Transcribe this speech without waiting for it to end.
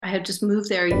had just moved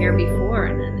there a year before,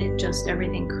 and then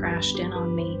everything crashed in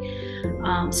on me.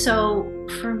 So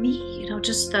for me,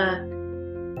 just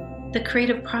the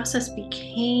creative process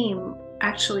became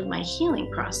actually my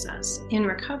healing process in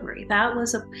recovery. That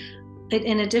was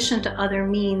in addition to other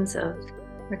means of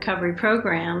recovery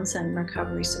programs and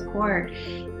recovery support,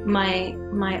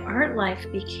 my art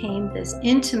life became this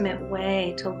intimate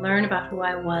way to learn about who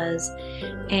I was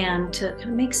and to kind of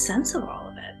make sense of all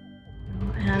of it.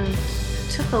 And it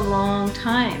took a long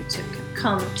time to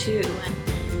come to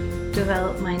and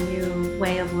develop my new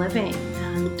way of living.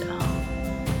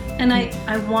 And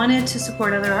I wanted to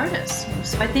support other artists.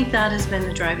 So I think that has been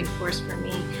the driving force for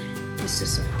me, is to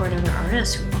support other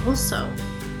artists who also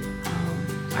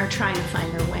are trying to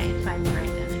find their way and find their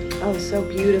identity. Oh, so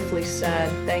beautifully said.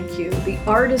 Thank you. The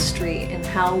artistry in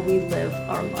how we live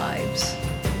our lives.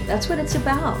 That's what it's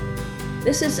about.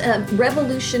 This is a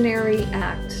revolutionary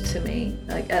act to me.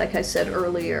 Like I said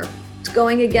earlier, it's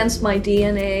going against my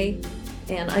DNA,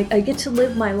 and I get to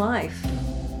live my life.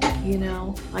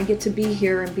 I get to be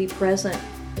here and be present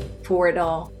for it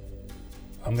all.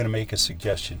 I'm going to make a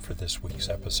suggestion for this week's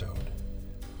episode.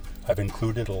 I've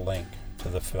included a link to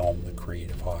the film The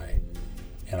Creative High,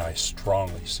 and I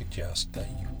strongly suggest that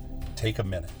you take a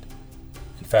minute.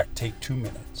 In fact, take 2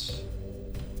 minutes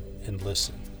and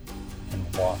listen and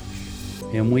watch.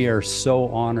 And we are so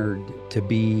honored to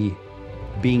being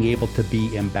able to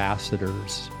be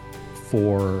ambassadors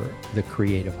for The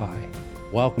Creative High.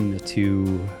 Welcome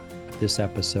to this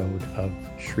episode of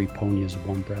Sri Ponya's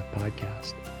One Breath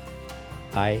podcast.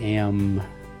 I am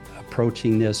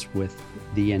approaching this with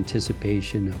the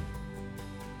anticipation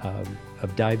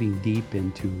of diving deep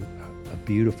into a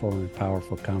beautiful and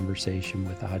powerful conversation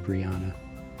with Adriana,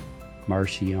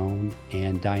 Marchione,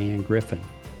 and Diane Griffin,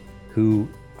 who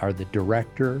are the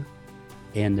director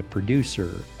and the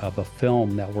producer of a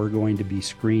film that we're going to be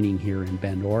screening here in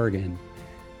Bend, Oregon,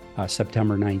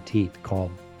 September 19th,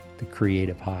 called The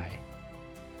Creative High.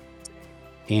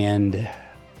 And,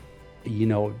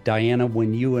 Diane,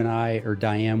 when you and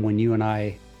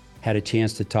I had a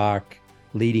chance to talk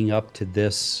leading up to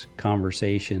this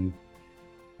conversation,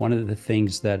 one of the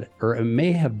things or it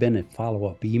may have been a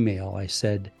follow-up email, I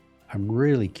said, I'm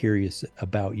really curious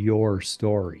about your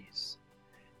stories.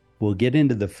 We'll get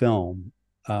into the film,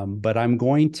 but I'm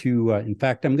going to, I'm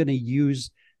going to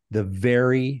use the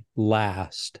very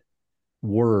last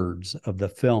words of the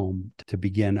film to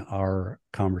begin our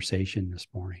conversation this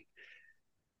morning.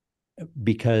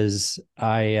 Because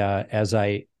as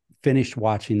I finished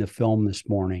watching the film this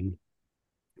morning,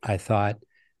 I thought,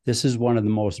 this is one of the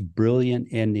most brilliant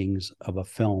endings of a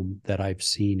film that I've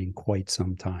seen in quite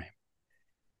some time.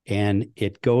 And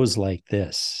it goes like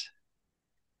this.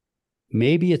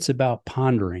 Maybe it's about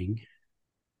pondering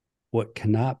what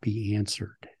cannot be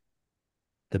answered,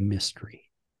 the mystery.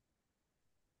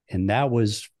 And that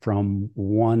was from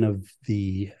one of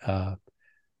the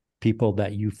people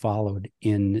that you followed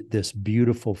in this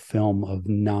beautiful film of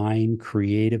 9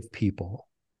 creative people,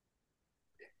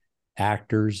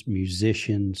 actors,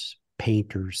 musicians,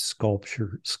 painters,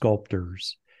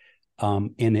 sculptors.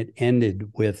 And it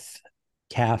ended with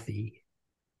Kathy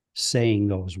saying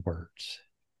those words.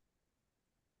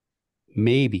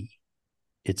 Maybe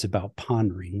it's about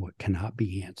pondering what cannot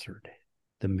be answered,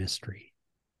 the mystery.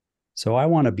 So I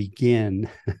want to begin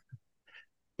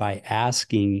by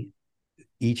asking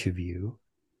each of you,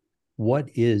 what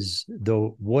is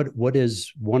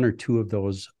one or two of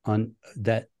those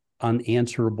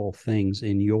unanswerable things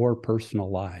in your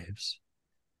personal lives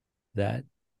that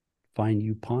find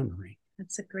you pondering?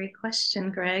 That's a great question,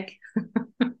 Greg.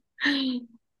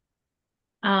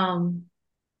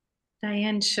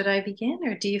 Diane, should I begin,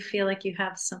 or do you feel like you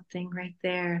have something right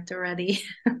there at the ready?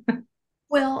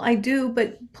 Well, I do,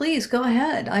 but please go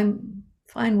ahead. I'm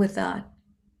fine with that.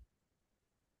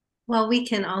 Well, we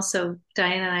can also,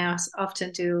 Diane and I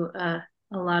often do a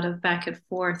lot of back and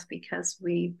forth because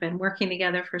we've been working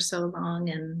together for so long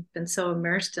and been so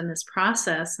immersed in this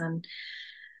process. And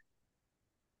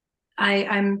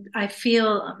I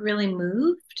feel really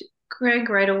moved, Greg,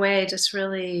 right away, just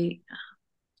really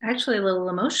actually a little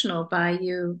emotional by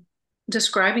you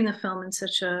describing the film in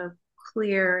such a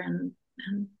clear and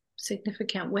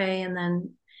significant way, and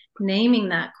then naming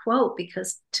that quote,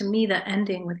 because to me the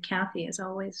ending with Kathy is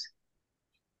always,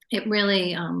 it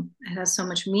really it has so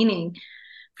much meaning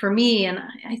for me. And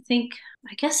I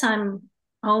guess I'm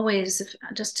always,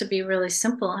 just to be really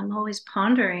simple, I'm always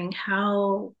pondering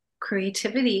how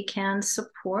creativity can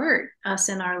support us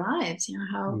in our lives,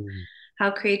 how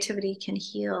creativity can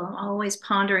heal. I'm always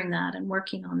pondering that and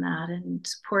working on that and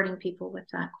supporting people with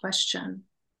that question.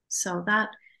 So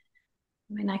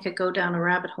I mean, I could go down a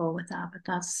rabbit hole with that, but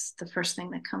that's the first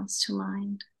thing that comes to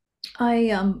mind.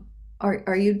 I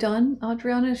are you done,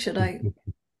 Adriana? Should I?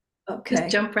 Just Okay.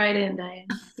 jump right in, Diane.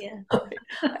 Yeah.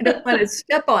 I don't want to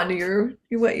step on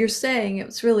what you're saying. It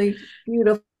was really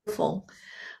beautiful.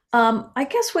 I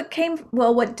guess what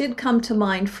did come to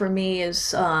mind for me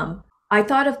is I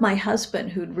thought of my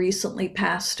husband who'd recently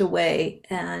passed away,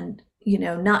 and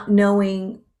not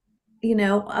knowing,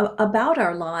 about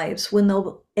our lives when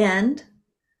they'll end.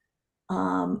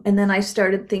 And then I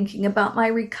started thinking about my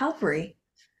recovery,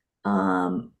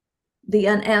 um, the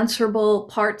unanswerable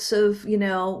parts of,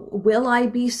 will I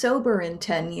be sober in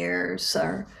 10 years?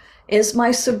 Or is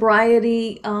my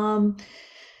sobriety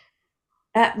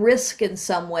at risk in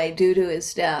some way due to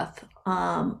his death?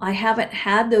 I haven't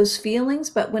had those feelings,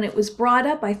 but when it was brought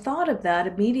up, I thought of that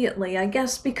immediately. I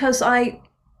guess because I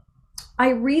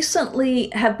recently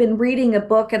have been reading a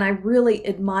book and I really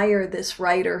admire this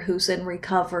writer who's in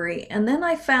recovery. And then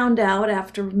I found out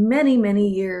after many, many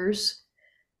years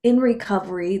in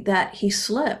recovery that he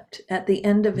slipped at the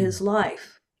end of his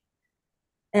life.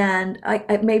 And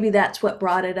maybe that's what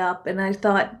brought it up. And I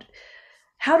thought,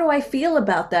 how do I feel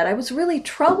about that? I was really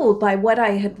troubled by what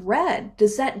I had read.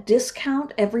 Does that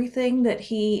discount everything that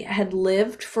he had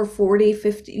lived for 40,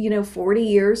 50, 40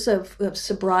 years of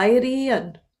sobriety?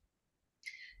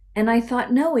 And I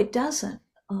thought, no, it doesn't.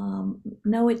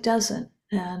 No, it doesn't.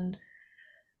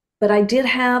 But I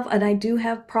do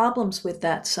have problems with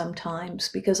that sometimes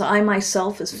because I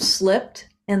myself have slipped,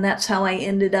 and that's how I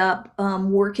ended up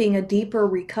working a deeper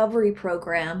recovery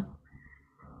program.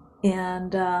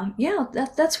 And yeah,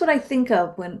 that's what I think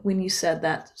of when you said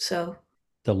that. So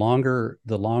the longer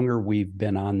we've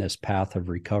been on this path of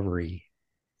recovery,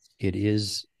 it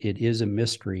is a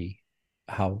mystery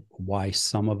why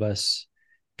some of us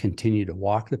continue to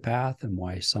walk the path and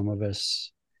why some of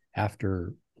us,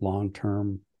 after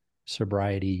long-term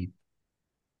sobriety,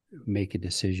 make a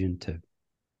decision to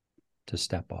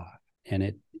step off.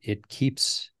 And it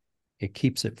keeps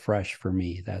it fresh for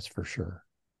me, that's for sure.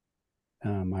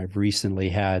 I've recently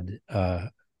had a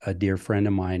dear friend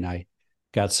of mine. I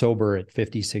got sober at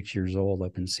 56 years old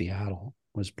up in Seattle,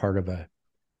 was part of a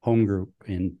home group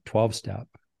in 12-step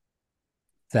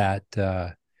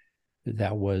that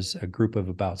was a group of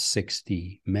about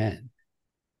 60 men.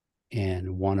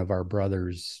 And one of our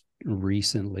brothers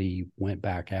recently went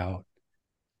back out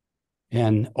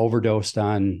and overdosed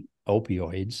on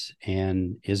opioids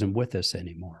and isn't with us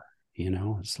anymore.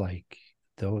 It's like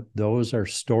those are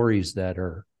stories that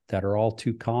are all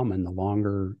too common the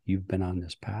longer you've been on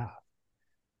this path.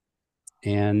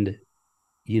 And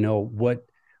what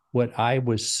I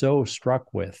was so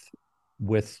struck with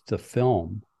the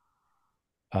film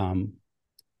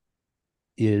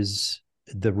is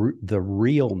the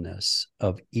realness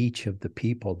of each of the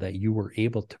people that you were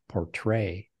able to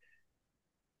portray.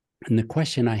 And the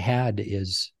question I had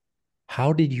is,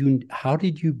 how did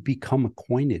you become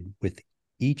acquainted with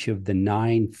each of the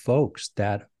 9 folks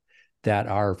that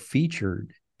are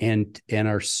featured and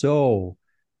are so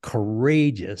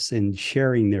courageous in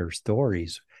sharing their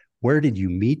stories? Where did you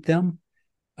meet them?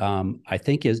 I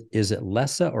think is it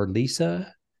Lessa or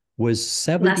Lisa was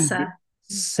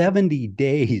 70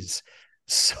 days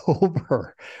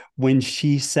sober when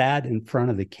she sat in front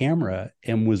of the camera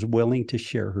and was willing to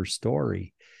share her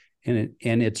story. And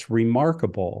it's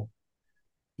remarkable,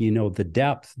 the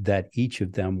depth that each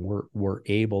of them were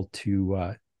able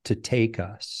to take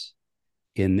us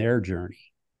in their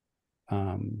journey.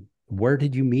 Where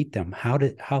did you meet them? How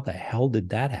the hell did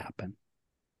that happen?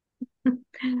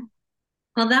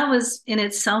 Well, that was in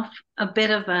itself a bit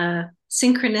of a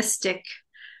synchronistic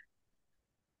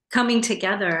coming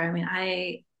together. I mean,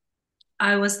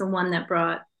 I was the one that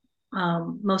brought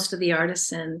most of the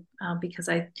artists in because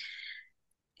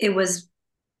it was the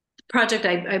project.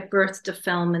 I birthed a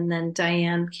film, and then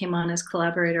Diane came on as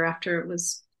collaborator after it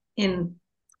was in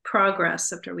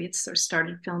progress, after we had sort of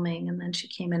started filming, and then she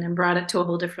came in and brought it to a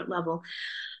whole different level.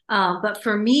 But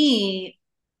for me,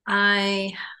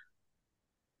 I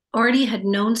already had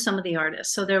known some of the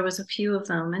artists. So there was a few of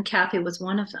them, and Kathy was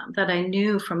one of them that I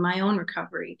knew from my own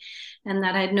recovery and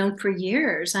that I'd known for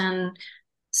years. And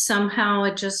somehow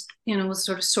it just, was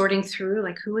sort of sorting through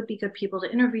like who would be good people to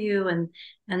interview. And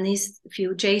these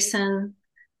few, Jason,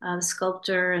 the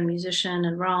sculptor and musician,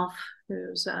 and Rolf,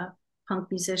 who's a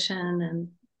punk musician and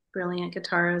brilliant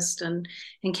guitarist, and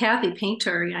Kathy,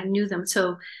 painter. I knew them.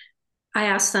 So I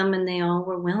asked them, and they all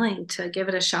were willing to give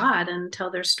it a shot and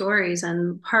tell their stories.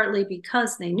 And partly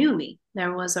because they knew me,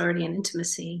 there was already an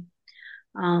intimacy.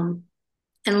 And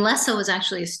Lessa was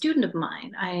actually a student of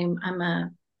mine. I'm a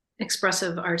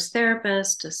expressive arts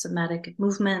therapist, a somatic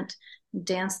movement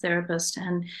dance therapist,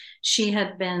 and she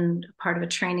had been part of a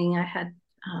training I had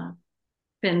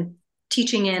been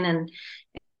teaching in,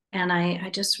 and I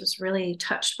just was really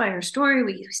touched by her story.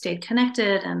 We stayed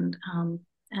connected, and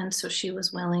so she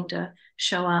was willing to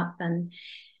show up, and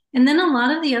then a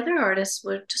lot of the other artists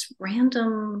were just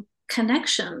random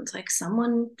connections. Like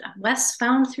someone Wes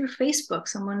found through Facebook.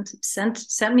 Someone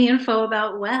sent me info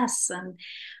about Wes, and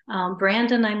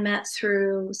Brandon I met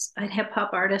through a hip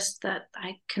hop artist that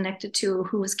I connected to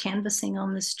who was canvassing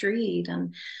on the street,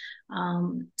 and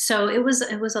so it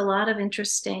was a lot of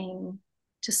interesting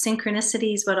just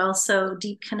synchronicities, but also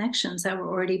deep connections that were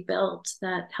already built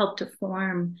that helped to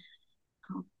form,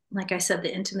 like I said,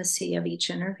 the intimacy of each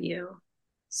interview.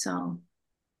 So,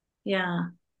 yeah.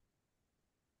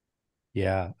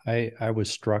 Yeah, I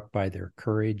was struck by their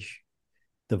courage,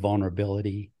 the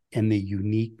vulnerability, and the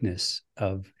uniqueness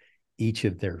of each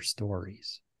of their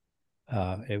stories.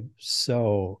 It was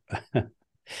so,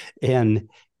 and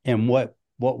what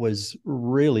was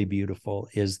really beautiful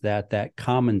is that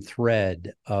common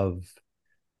thread of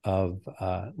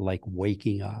like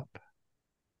waking up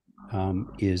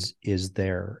is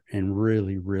there and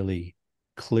really, really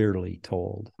clearly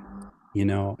told. You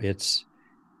know, it's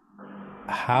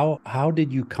how did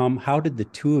the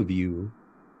two of you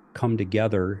come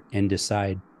together and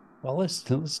decide, well, let's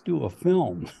do a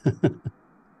film?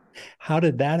 How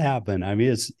did that happen? I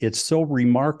mean, it's so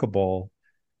remarkable.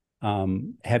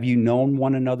 Have you known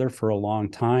one another for a long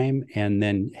time, and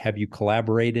then have you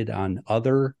collaborated on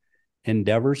other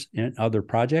endeavors and other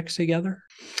projects together?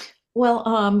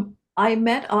 Well, I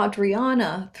met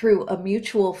Adriana through a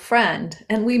mutual friend,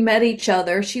 and we met each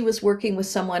other. She was working with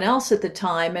someone else at the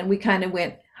time, and we kind of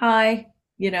went, hi,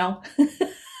 you know.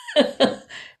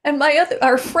 And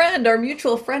our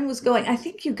mutual friend was going, I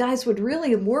think you guys would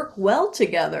really work well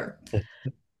together.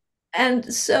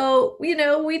 And so,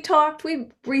 we talked, we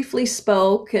briefly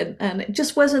spoke, and it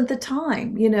just wasn't the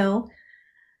time,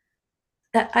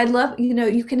 I love,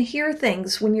 you can hear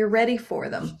things when you're ready for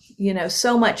them,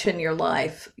 so much in your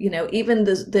life, even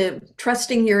the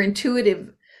trusting your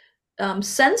intuitive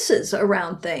senses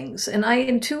around things.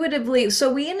 And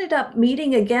so we ended up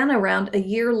meeting again around a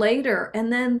year later,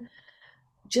 and then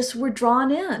just were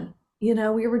drawn in,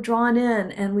 we were drawn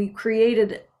in, and we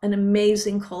created an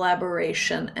amazing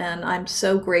collaboration. And I'm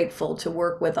so grateful to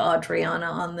work with Adriana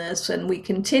on this, and we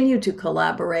continue to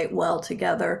collaborate well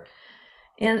together.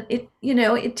 And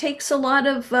it takes a lot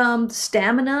of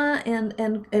stamina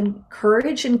and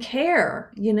courage and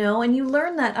care, and you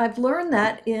learn that. I've learned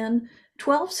that in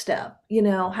 12 step,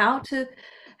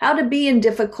 how to be in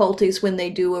difficulties when they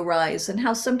do arise, and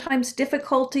how sometimes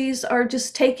difficulties are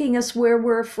just taking us where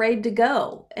we're afraid to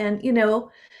go. And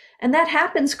that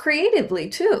happens creatively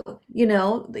too.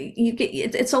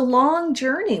 It's a long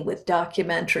journey with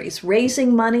documentaries,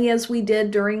 raising money as we did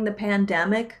during the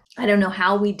pandemic. I don't know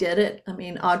how we did it. I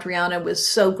mean, Adriana was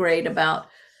so great about,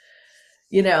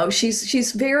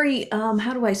 she's very,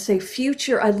 how do I say,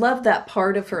 future. I love that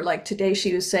part of her. Like today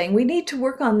she was saying, we need to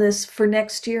work on this for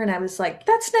next year. And I was like,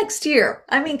 that's next year.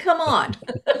 I mean, come on.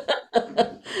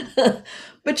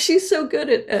 But she's so good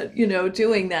at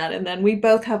doing that. And then we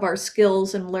both have our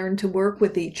skills and learn to work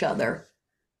with each other.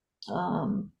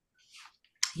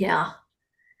 Yeah.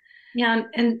 Yeah.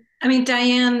 And I mean,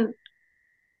 Diane,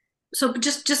 so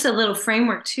just a little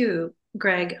framework too,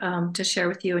 Greg, to share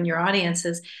with you and your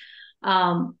audiences.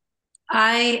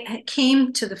 I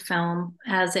came to the film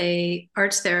as a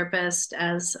arts therapist,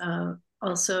 as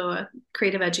also a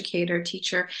creative educator,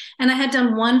 teacher, and I had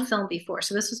done one film before,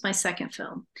 so this was my second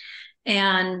film,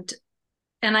 and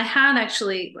I had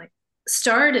actually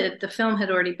started. The film had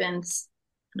already been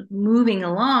moving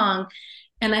along,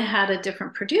 and I had a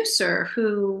different producer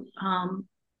who,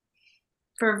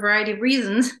 for a variety of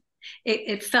reasons,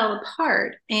 it fell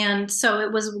apart. And so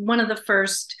it was one of the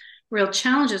first real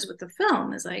challenges with the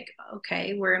film is like,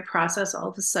 okay, we're in process. All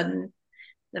of a sudden,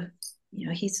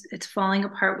 it's falling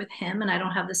apart with him, and I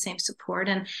don't have the same support.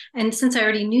 And since I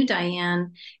already knew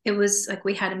Diane, it was like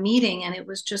we had a meeting, and it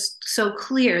was just so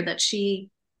clear that she,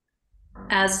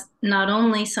 as not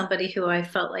only somebody who I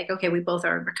felt like, okay, we both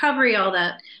are in recovery, all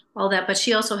that, but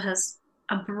she also has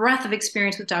a breadth of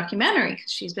experience with documentary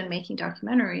because she's been making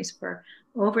documentaries for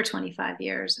over 25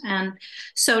 years. And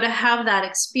so to have that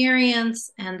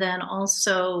experience, and then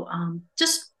also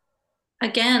just,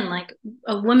 again, like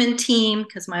a woman team,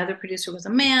 because my other producer was a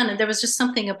man, and there was just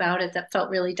something about it that felt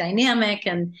really dynamic,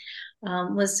 and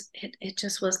it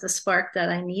just was the spark that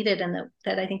I needed, and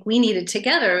that I think we needed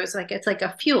together. It was like, it's like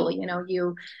a fuel,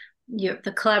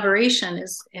 the collaboration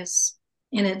is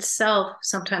in itself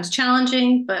sometimes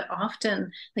challenging, but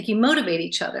often like you motivate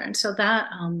each other. And so that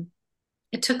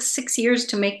it took 6 years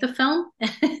to make the film.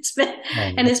 It's been, Oh,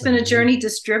 and it's that's been a journey amazing.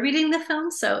 distributing the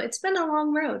film. So it's been a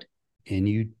long road. And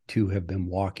you two have been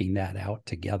walking that out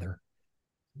together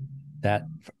that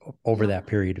over that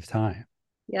period of time.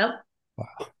 Yep.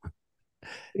 Wow.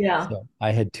 Yeah. So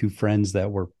I had two friends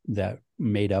that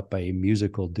made up a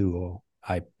musical duo.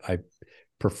 I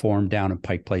performed down in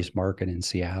Pike Place Market in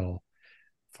Seattle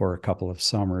for a couple of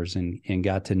summers and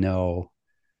got to know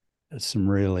some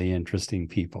really interesting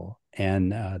people.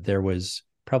 And there was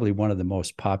probably one of the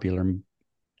most popular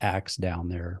acts down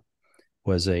there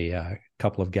was a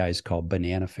couple of guys called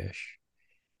Banana Fish.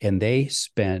 And they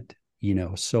spent,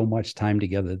 so much time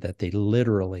together that they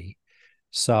literally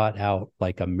sought out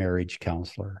like a marriage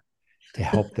counselor to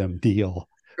help them deal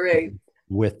Great.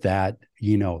 with that,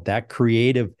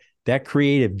 that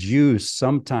creative juice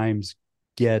sometimes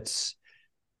gets,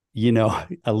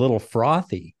 a little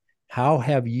frothy. How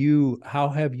have you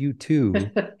two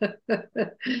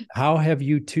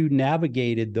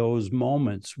navigated those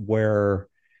moments where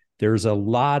there's a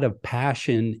lot of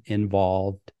passion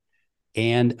involved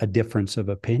and a difference of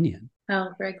opinion? Oh,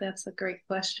 Greg, that's a great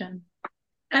question.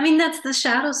 I mean, that's the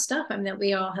shadow stuff, I mean, that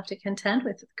we all have to contend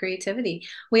with creativity.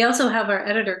 We also have our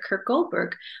editor, Kurt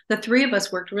Goldberg. The three of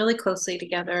us worked really closely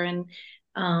together, and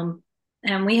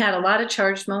we had a lot of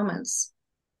charged moments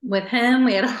with him.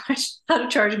 We had a lot of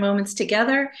charged moments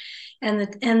together, and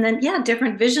then yeah,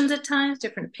 different visions at times,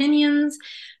 different opinions.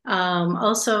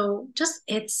 Also, just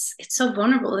it's so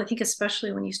vulnerable. I think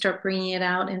especially when you start bringing it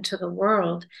out into the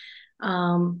world.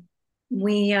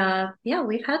 Yeah,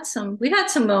 we've had some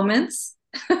moments.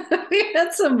 We've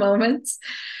had some moments.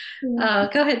 Go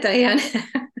ahead, Diane.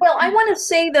 Well, I want to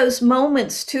say those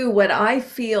moments too. What I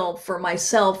feel for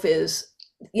myself is,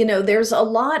 there's a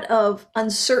lot of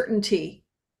uncertainty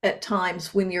at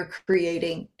times when you're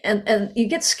creating, and you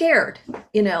get scared.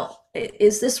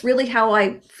 Is this really how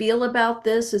I feel about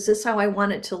this? Is this how I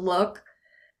want it to look?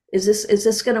 Is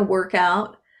this going to work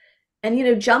out?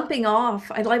 And jumping off,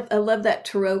 I love that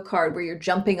tarot card where you're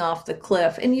jumping off the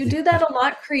cliff, and you do that a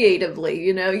lot creatively.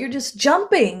 You're just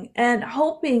jumping and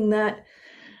hoping that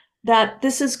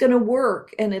this is going to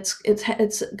work, and it's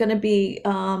going to be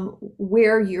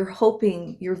where you're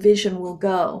hoping your vision will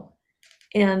go,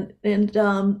 and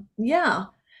yeah.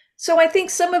 So I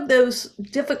think some of those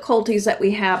difficulties that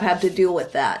we have to deal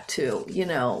with that too.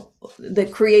 The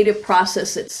creative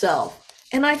process itself,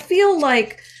 and I feel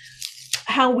like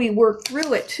how we work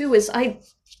through it too is I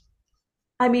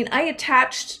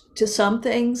attached to some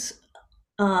things,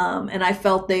 and I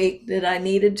felt that I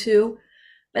needed to,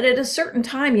 but at a certain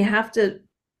time you have to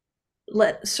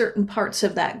let certain parts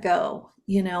of that go,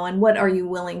 and what are you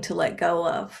willing to let go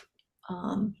of?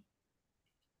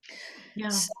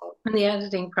 Yeah. And the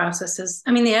editing process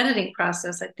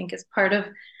I think is part of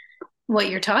what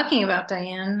you're talking about,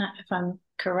 Diane, if I'm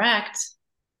correct.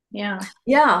 Yeah.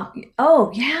 Yeah.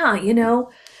 Oh, yeah.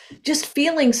 Just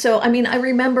feeling so. I mean, I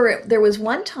remember there was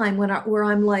one time where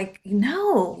I'm like,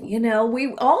 no,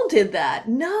 we all did that.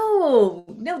 No,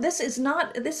 this is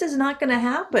not going to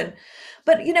happen.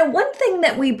 But, one thing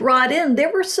that we brought in,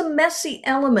 there were some messy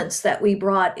elements that we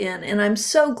brought in, and I'm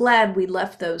so glad we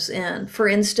left those in. For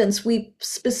instance, we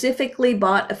specifically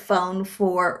bought a phone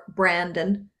for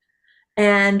Brandon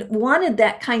and wanted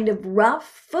that kind of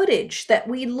rough footage that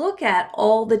we look at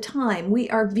all the time. We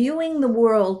are viewing the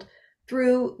world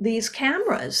through these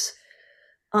cameras,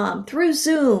 through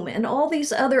Zoom and all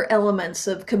these other elements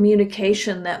of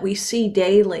communication that we see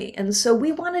daily. And so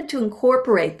we wanted to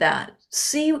incorporate that,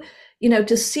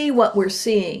 to see what we're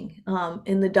seeing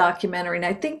in the documentary. And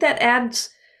I think that adds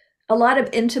a lot of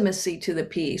intimacy to the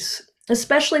piece,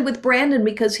 especially with Brandon,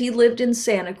 because he lived in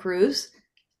Santa Cruz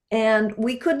and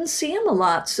we couldn't see him a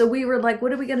lot. So we were like,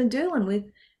 what are we going to do? And we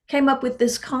came up with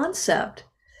this concept.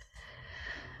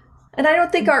 And I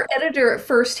don't think our editor at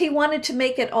first, he wanted to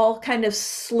make it all kind of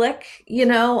slick,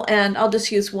 and I'll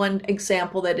just use one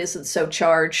example that isn't so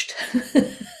charged.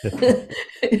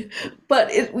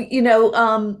 But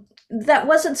that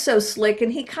wasn't so slick,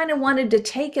 and he kind of wanted to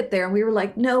take it there. And we were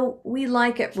like, no, we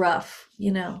like it rough,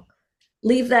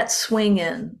 leave that swing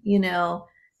in,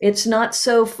 it's not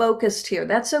so focused here.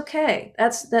 That's okay.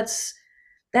 That's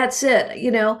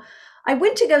it. I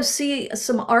went to go see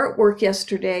some artwork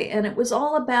yesterday, and it was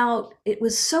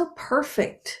so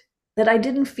perfect that I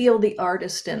didn't feel the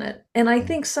artist in it. And I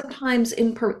think sometimes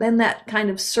in that kind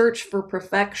of search for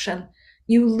perfection,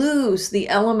 you lose the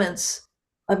elements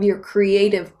of your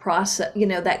creative process,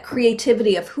 that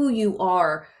creativity of who you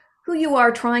are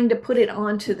trying to put it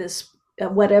onto this,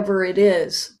 whatever it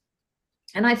is.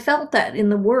 And I felt that in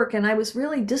the work, and I was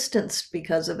really distanced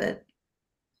because of it.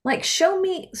 Like, show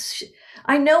me.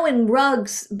 I know in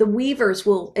rugs, the weavers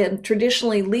will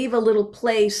traditionally leave a little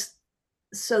place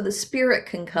so the spirit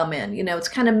can come in. It's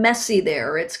kind of messy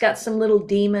there. It's got some little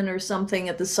demon or something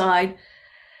at the side.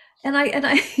 And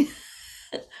I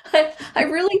I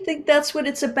really think that's what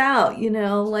it's about,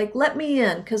 like, let me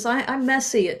in, because I'm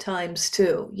messy at times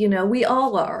too. We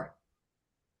all are.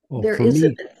 Well, There is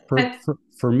a I,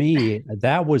 for me,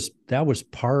 that was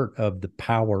part of the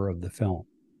power of the film,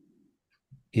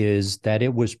 is that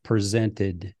it was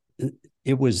presented,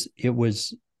 it was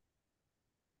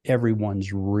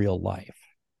everyone's real life,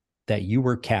 that you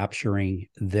were capturing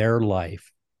their life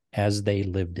as they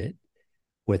lived it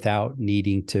without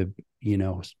needing to,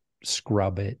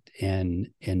 scrub it and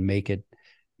make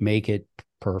it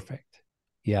perfect.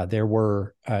 Yeah, there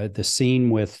were the scene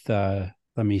with let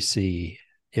me see,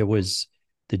 it was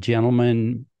the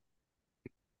gentleman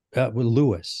with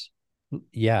Lewis.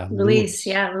 Yeah, Luis, Lewis.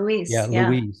 yeah, Yeah, Luis, yeah.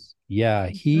 Louise. Yeah,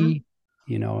 Hmm. he,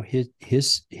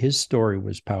 his story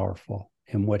was powerful,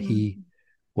 and what he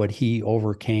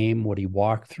overcame, what he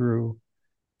walked through,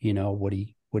 what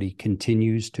he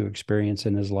continues to experience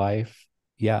in his life.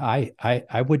 Yeah,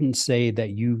 I wouldn't say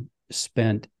that you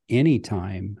spent any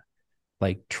time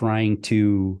like trying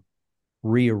to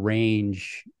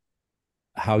rearrange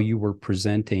how you were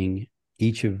presenting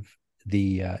each of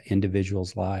the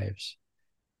individuals' lives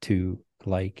to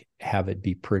like have it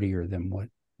be prettier than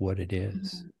what it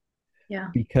is. Yeah.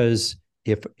 Because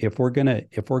if we're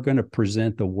gonna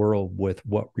present the world with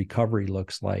what recovery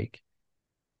looks like,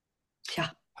 yeah.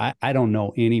 I don't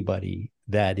know anybody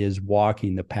that is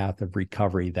walking the path of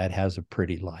recovery that has a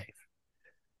pretty life.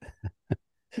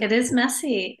 It is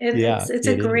messy. Yeah, It's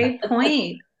a it is. great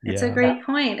point. It's a Yeah. great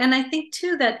point. And I think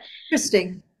too that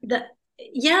Interesting. that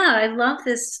yeah, I love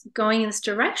this going in this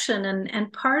direction.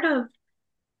 And part of,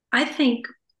 I think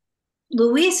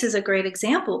Luis is a great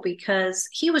example because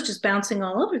he was just bouncing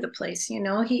all over the place.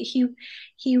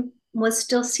 He was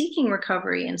still seeking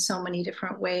recovery in so many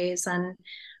different ways. And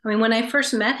I mean, when I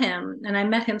first met him, and I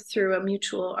met him through a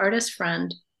mutual artist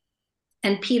friend,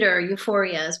 and Peter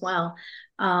Euphoria as well.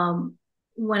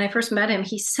 When I first met him,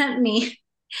 he sent me,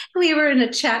 we were in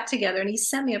a chat together, and he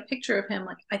sent me a picture of him,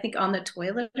 like I think on the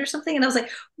toilet or something. And I was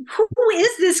like, who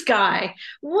is this guy?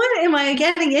 What am I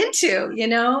getting into?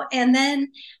 And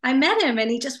then I met him,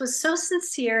 and he just was so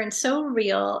sincere and so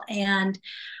real, and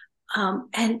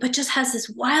but just has this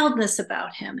wildness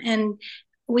about him. And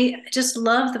we just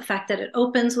love the fact that it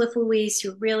opens with Luis.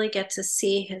 You really get to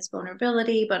see his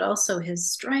vulnerability, but also his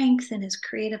strength and his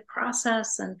creative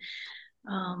process. And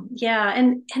yeah,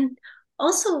 and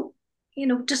also,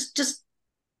 just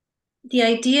the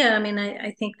idea. I mean,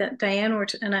 I think that Diane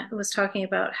and I was talking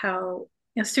about how,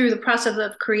 through the process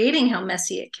of creating, how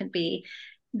messy it can be,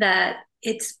 that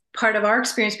it's part of our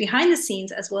experience behind the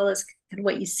scenes as well as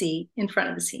what you see in front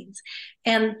of the scenes.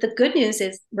 And the good news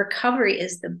is recovery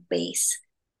is the base.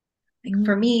 Like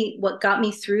for me, what got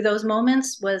me through those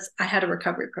moments was I had a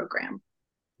recovery program,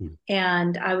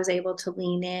 and I was able to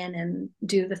lean in and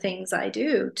do the things I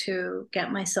do to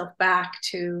get myself back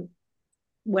to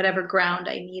whatever ground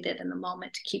I needed in the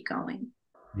moment to keep going.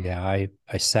 Yeah,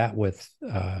 I sat with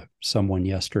someone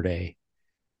yesterday.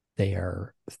 They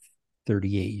are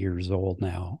 38 years old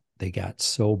now. They got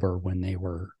sober when they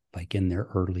were like in their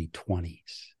early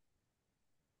 20s.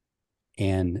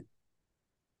 And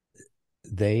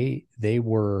they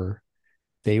were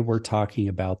talking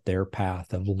about their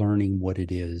path of learning what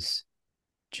it is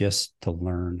just to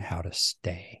learn how to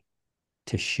stay,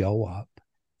 to show up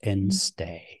and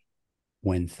stay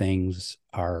when things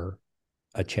are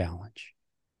a challenge.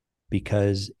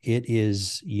 Because it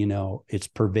is, it's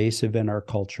pervasive in our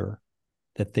culture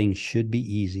that things should be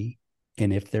easy.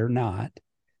 And if they're not,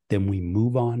 then we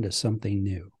move on to something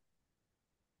new.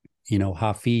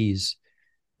 Hafiz,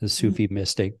 the Sufi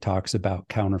mystic, talks about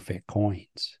counterfeit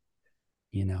coins.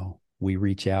 We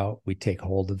reach out, we take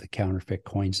hold of the counterfeit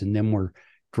coins, and then we're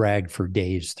dragged for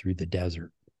days through the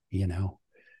desert.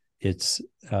 It's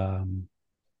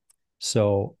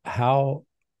so how,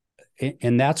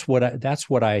 and that's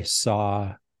what I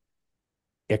saw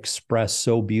expressed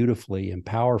so beautifully and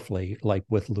powerfully, like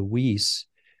with Luis,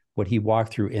 what he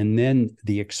walked through, and then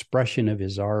the expression of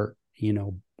his art,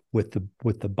 with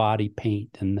the body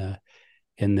paint and the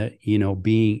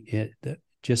being it,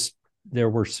 just there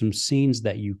were some scenes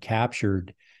that you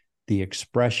captured the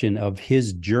expression of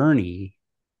his journey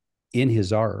in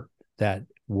his art that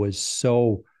was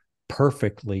so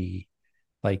perfectly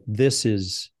like this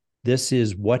is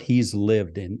what he's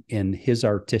lived in, and his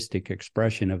artistic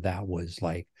expression of that was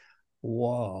like,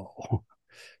 whoa,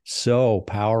 so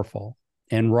powerful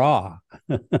and raw.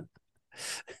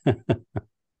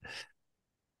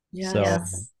 Yes. So,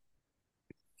 Yes.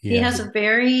 He yeah. has a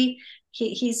very,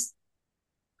 he's,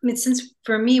 I mean, since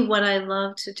for me, what I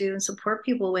love to do and support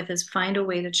people with is find a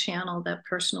way to channel that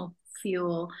personal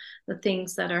fuel, the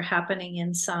things that are happening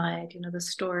inside, the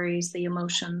stories, the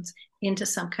emotions, into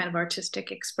some kind of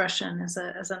artistic expression as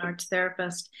an arts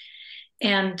therapist.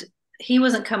 And he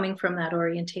wasn't coming from that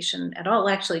orientation at all.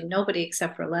 Actually, nobody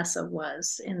except for Lessa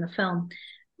was in the film.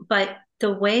 But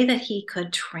the way that he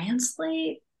could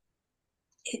translate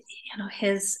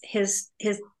his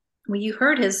well, you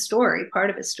heard his story,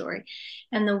 part of his story,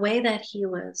 and the way that he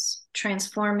was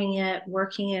transforming it,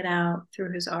 working it out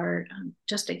through his art,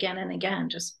 just again and again,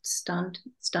 just stunned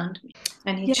me.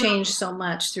 And he changed so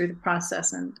much through the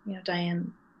process. And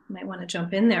Diane might want to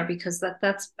jump in there, because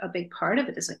that's a big part of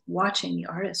it, is like watching the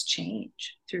artist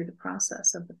change through the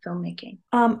process of the filmmaking.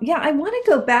 Yeah, I want to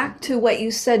go back to what you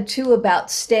said too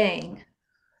about staying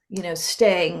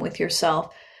with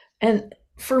yourself. And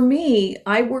for me,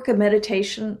 I work a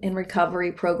meditation and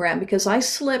recovery program because I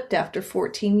slipped after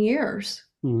 14 years.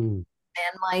 Mm.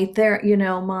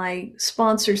 And my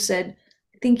sponsor said,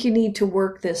 I think you need to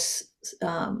work this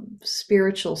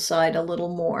spiritual side a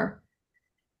little more.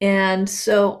 And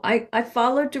so I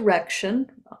followed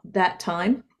direction that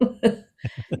time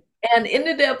and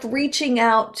ended up reaching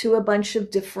out to a bunch of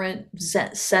different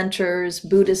centers,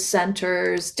 Buddhist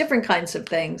centers, different kinds of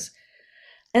things.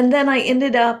 And then I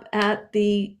ended up at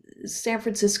the San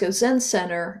Francisco Zen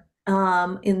Center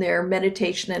in their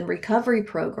meditation and recovery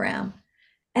program,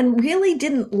 and really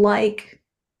didn't like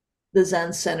the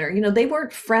Zen Center. They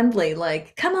weren't friendly,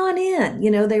 like, come on in.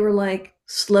 They were like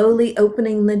slowly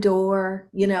opening the door,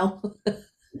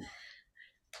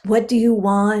 what do you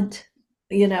want?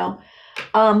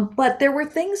 But there were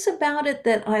things about it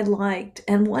that I liked.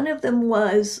 And one of them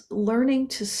was learning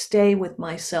to stay with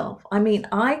myself. I mean,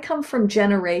 I come from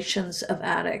generations of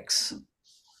addicts,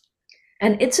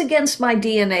 and it's against my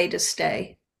DNA to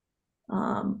stay.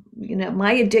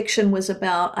 My addiction was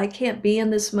about, I can't be in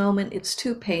this moment. It's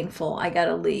too painful. I got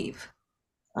to leave.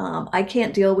 I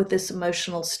can't deal with this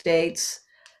emotional states.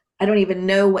 I don't even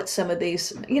know what some of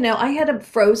these, I had a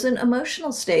frozen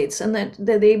emotional states, and that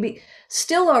they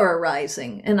still are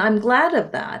arising. And I'm glad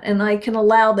of that. And I can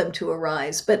allow them to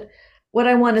arise. But what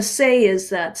I want to say is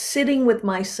that sitting with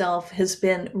myself has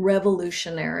been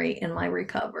revolutionary in my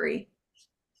recovery.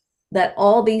 That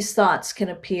all these thoughts can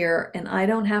appear, and I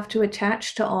don't have to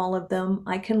attach to all of them.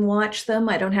 I can watch them.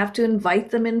 I don't have to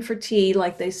invite them in for tea,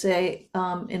 like they say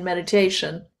in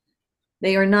meditation.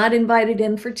 They are not invited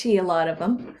in for tea, a lot of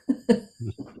them.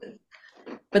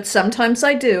 But sometimes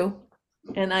I do.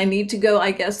 And I need to go,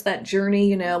 I guess, that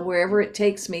journey, wherever it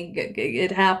takes me,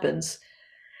 it happens.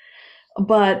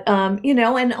 But,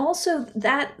 and also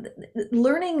that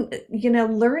learning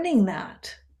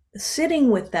that, sitting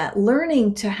with that,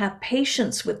 learning to have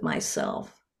patience with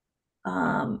myself,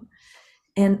 and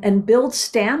build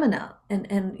stamina,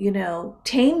 and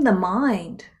tame the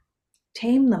mind.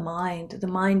 The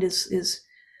mind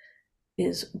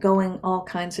is going all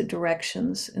kinds of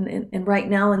directions, and right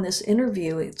now in this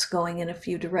interview, it's going in a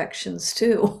few directions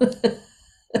too.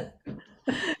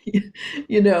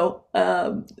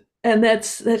 And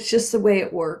that's just the way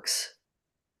it works.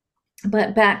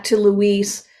 But back to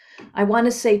Luis, I want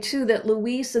to say too that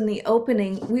Luis, in the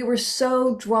opening, we were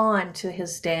so drawn to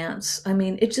his dance. I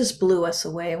mean, it just blew us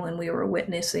away when we were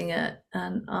witnessing it.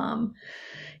 And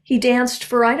he danced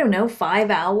for, I don't know,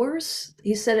 5 hours.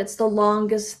 He said it's the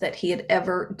longest that he had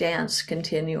ever danced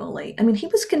continually. I mean, he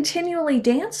was continually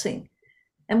dancing,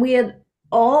 and we had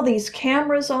all these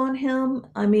cameras on him.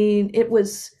 I mean, it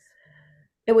was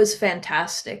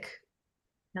fantastic.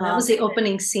 And that was the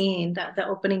opening scene, the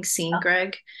opening scene,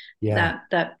 Greg. Yeah.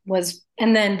 That was,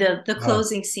 and then the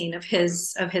closing scene of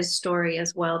his story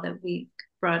as well, that we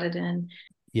brought it in.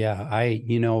 Yeah, I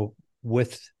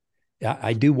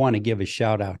do want to give a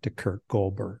shout out to Kurt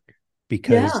Goldberg,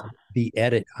 because the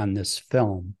edit on this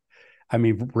film, I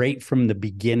mean, right from the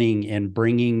beginning, and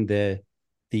bringing the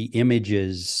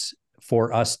images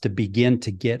for us to begin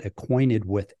to get acquainted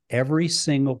with every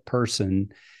single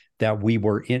person that we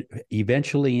were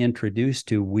eventually introduced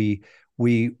to, we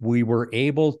were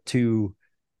able to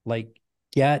like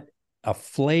get a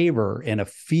flavor and a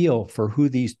feel for who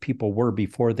these people were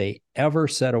before they ever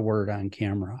said a word on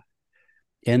camera.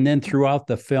 And then throughout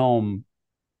the film,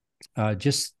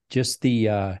 just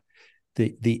the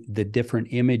different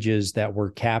images that were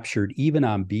captured, even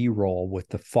on B-roll with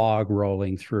the fog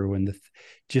rolling through, and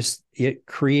it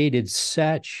created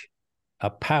such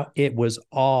it was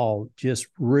all just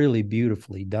really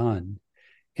beautifully done.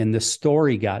 And the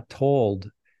story got told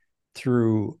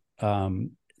throughout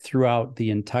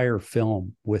the entire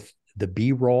film with the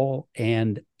B-roll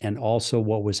and also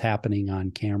what was happening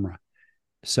on camera.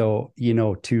 So,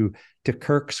 to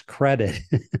Kirk's credit,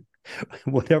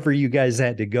 whatever you guys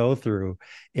had to go through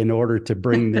in order to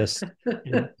bring this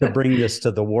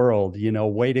to the world,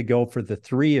 way to go for the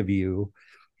three of you.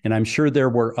 And I'm sure there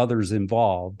were others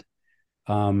involved.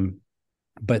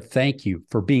 But thank you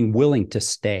for being willing to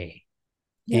stay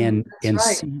and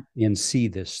see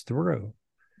this through.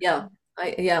 Yeah.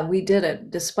 We did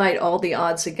it despite all the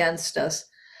odds against us.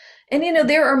 And,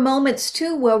 there are moments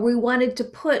too where we wanted to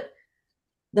put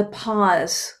the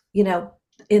pause,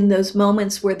 in those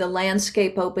moments where the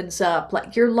landscape opens up.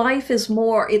 Like, your life is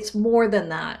it's more than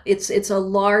that. It's a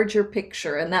larger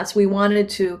picture. And we wanted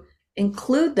to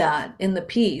include that in the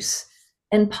piece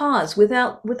and pause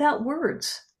without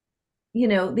words,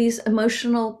 these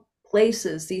emotional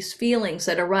places, these feelings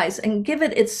that arise, and give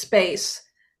it its space.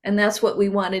 And that's what we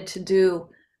wanted to do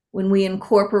when we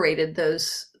incorporated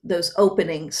those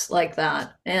openings like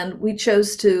that. And we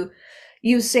chose to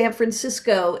use San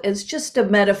Francisco as just a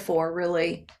metaphor,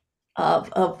 really,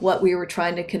 of what we were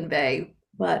trying to convey.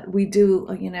 But we do,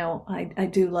 I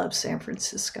do love San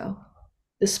Francisco,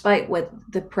 despite what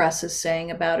the press is saying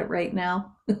about it right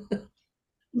now.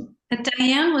 And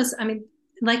Diane was,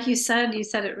 like you said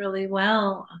it really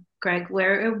well, Greg,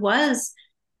 where it was,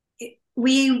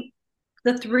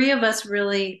 the three of us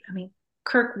really,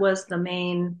 Kirk was the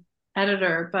main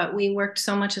editor, but we worked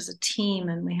so much as a team,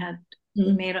 and we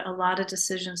made a lot of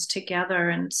decisions together,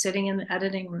 and sitting in the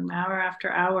editing room hour after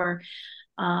hour.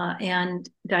 And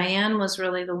Diane was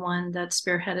really the one that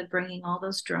spearheaded bringing all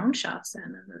those drone shots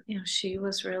in. She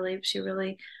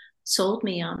really sold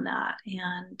me on that.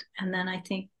 And then I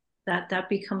think that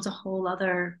becomes a whole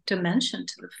other dimension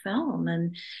to the film.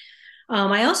 And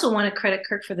I also want to credit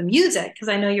Kirk for the music, because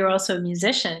I know you're also a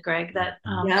musician, Greg, that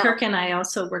Kirk and I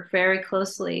also work very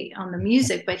closely on the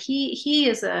music, but he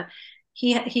had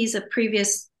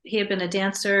been a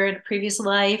dancer in a previous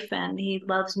life, and he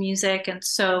loves music. And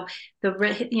so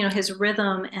his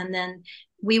rhythm, and then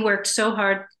we worked so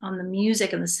hard on the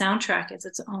music, and the soundtrack is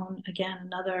its own, again,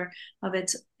 another of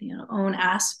its own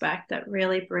aspect that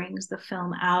really brings the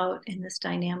film out in this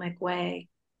dynamic way.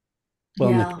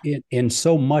 Well, and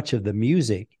so much of the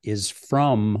music is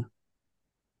from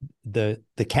the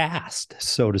cast,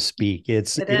 so to speak.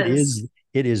 It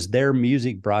is their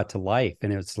music brought to life,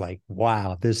 and it's like,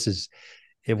 wow,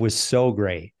 it was so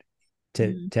great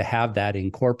to have that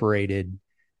incorporated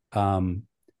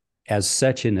as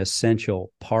such an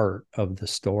essential part of the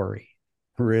story.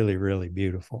 Really, really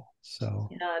beautiful. So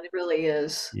yeah, it really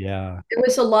is. Yeah. There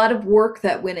was a lot of work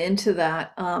that went into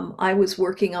that. I was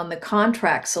working on the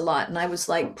contracts a lot, and I was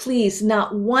like, please,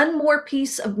 not one more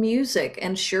piece of music.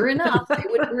 And sure enough, they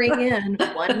would bring in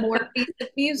one more piece of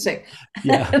music.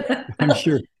 Yeah, I'm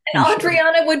sure. And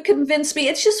Adriana would convince me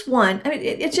it's just one.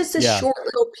 It's just a short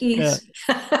little piece.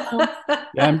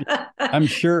 I'm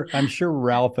sure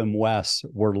Ralph and Wes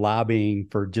were lobbying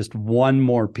for just one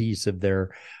more piece of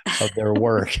their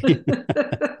work.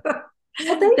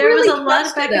 Well, there was a lot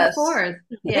of back and forth.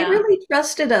 Yeah. They really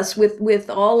trusted us with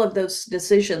all of those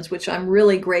decisions, which I'm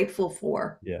really grateful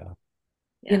for. Yeah.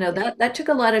 That took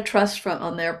a lot of trust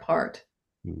on their part.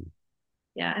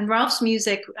 Yeah. And Ralph's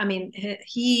music,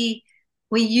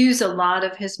 we use a lot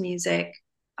of his music,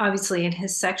 obviously, in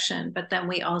his section, but then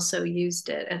we also used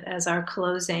it as our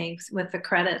closing with the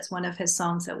credits, one of his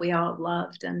songs that we all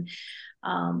loved. And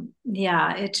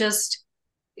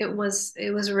it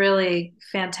was really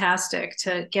fantastic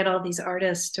to get all these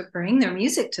artists to bring their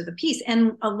music to the piece.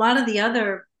 And a lot of the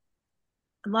other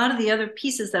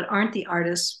pieces that aren't the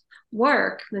artist's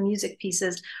work, the music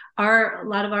pieces, are a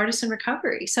lot of artists in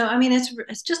recovery. So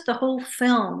it's just, the whole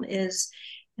film is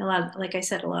a lot of, like I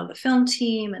said, a lot of the film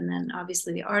team, and then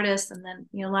obviously the artists, and then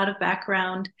a lot of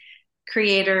background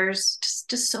creators,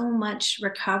 just so much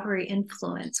recovery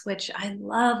influence, which I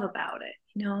love about it.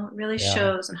 It really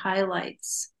shows and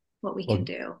highlights what we can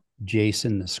do.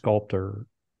 Jason, the sculptor,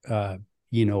 the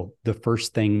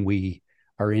first thing we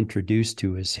are introduced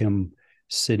to is him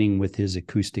sitting with his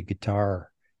acoustic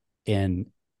guitar, and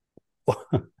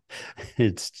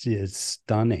it's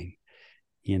stunning.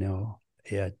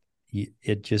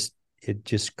 It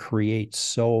just creates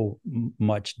so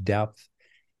much depth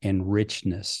and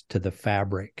richness to the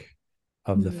fabric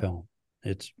of the film.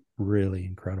 It's really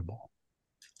incredible.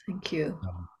 Thank you.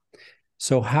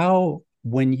 So how,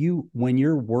 when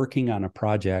you're working on a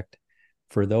project,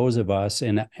 for those of us,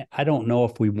 and I don't know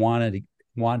if we want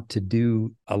to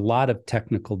do a lot of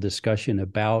technical discussion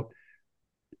about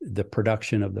the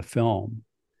production of the film,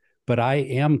 but I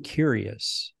am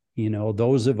curious,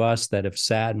 those of us that have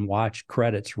sat and watched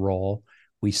credits roll,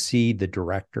 we see the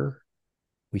director,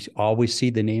 we always see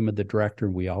the name of the director,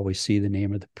 and we always see the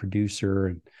name of the producer.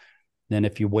 And then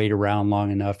if you wait around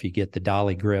long enough, you get the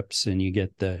dolly grips, and you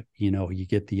get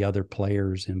the other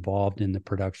players involved in the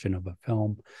production of a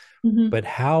film. Mm-hmm. But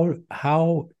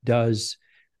how does,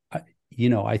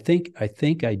 I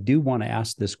think I do want to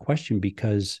ask this question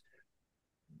because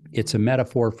it's a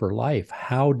metaphor for life.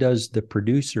 How does the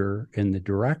producer and the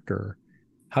director,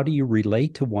 how do you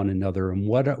relate to one another, and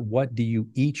what do you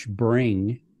each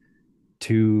bring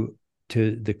to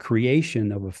the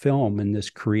creation of a film in this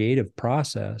creative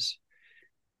process,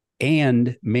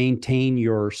 and maintain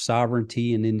your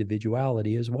sovereignty and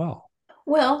individuality as well?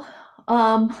 Well,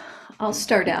 I'll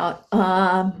start out.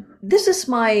 This is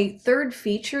my third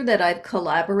feature that I've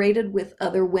collaborated with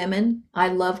other women. I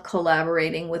love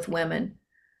collaborating with women.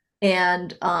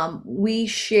 And we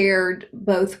shared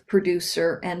both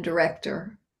producer and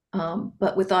director.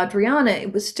 But with Adriana,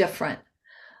 it was different.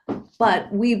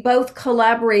 But we both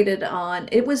collaborated on,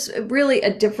 it was really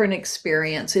a different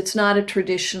experience. It's not a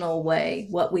traditional way,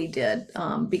 what we did,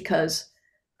 because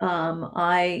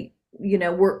I,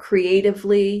 work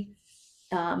creatively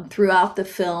throughout the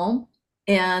film,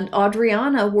 and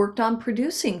Adriana worked on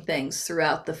producing things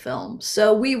throughout the film.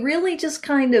 So we really just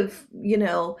kind of,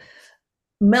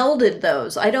 melded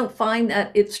those. I don't find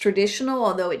that it's traditional,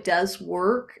 although it does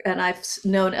work, and I've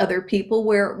known other people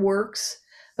where it works.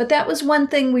 But that was one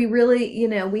thing we really,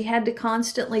 we had to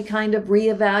constantly kind of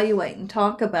reevaluate and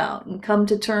talk about and come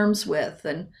to terms with,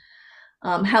 and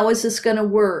how is this going to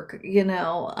work, and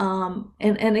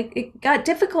it got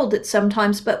difficult at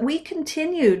sometimes, but we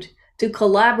continued to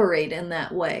collaborate in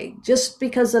that way, just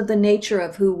because of the nature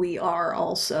of who we are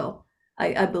also,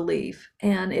 I believe.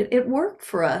 And it worked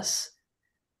for us.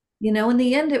 In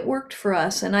the end, it worked for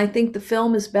us, and I think the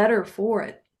film is better for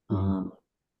it. Mm-hmm.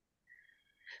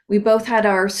 We both had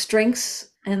our strengths,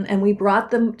 and we brought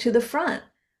them to the front,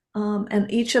 and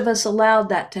each of us allowed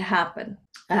that to happen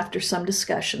after some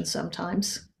discussion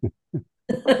sometimes.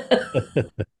 But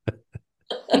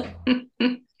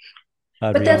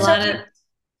that's a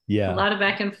lot of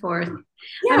back and forth.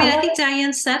 Yeah, I think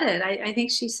Diane said it. I think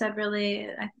she said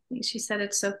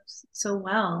it so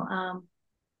well.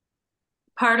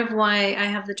 Part of why I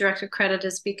have the director credit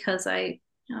is because I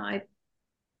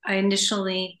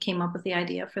initially came up with the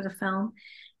idea for the film,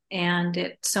 and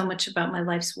it's so much about my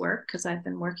life's work, because I've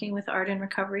been working with art and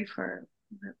recovery for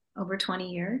over 20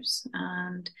 years,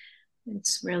 and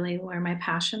it's really where my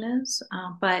passion is.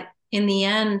 But in the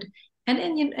end,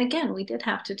 and again, we did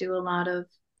have to do a lot of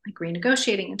like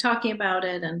renegotiating and talking about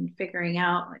it and figuring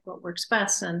out like what works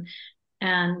best.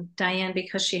 And Diane,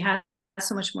 because she had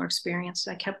so much more experience,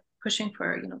 I kept pushing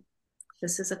for,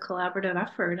 this is a collaborative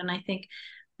effort. And I think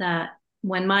that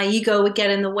when my ego would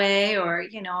get in the way, or,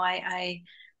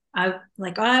 I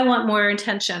like, oh, I want more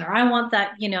attention, or I want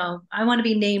that, I want to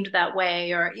be named that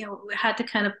way, or, had to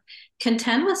kind of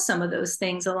contend with some of those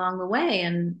things along the way.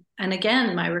 And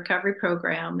again, my recovery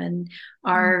program and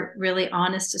our really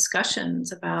honest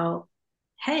discussions about,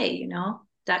 hey,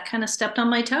 that kind of stepped on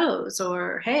my toes,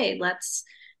 or, hey, let's,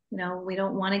 we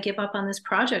don't want to give up on this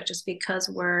project just because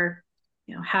we're,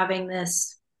 having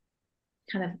this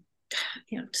kind of,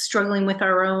 struggling with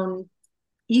our own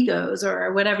egos,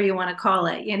 or whatever you want to call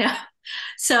it,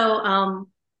 So,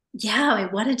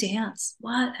 what a dance!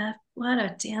 What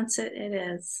a dance it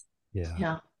is!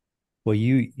 Yeah. Well,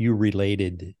 you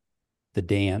related the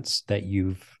dance that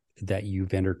you've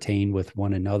entertained with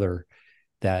one another,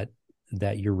 that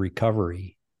your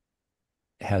recovery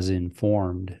has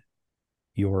informed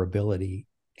your ability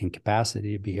and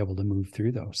capacity to be able to move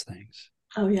through those things.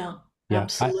 Oh yeah,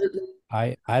 absolutely.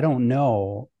 I don't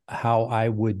know how I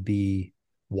would be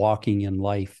walking in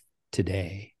life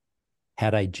today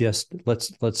had I just,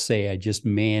 let's say I just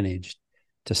managed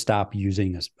to stop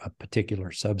using a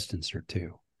particular substance or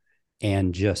two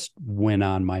and just went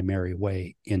on my merry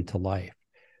way into life.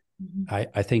 Mm-hmm.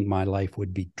 I think my life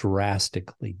would be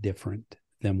drastically different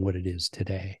than what it is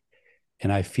today.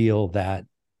 And I feel that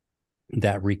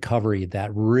recovery,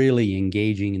 that really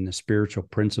engaging in the spiritual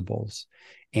principles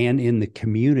and in the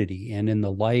community and in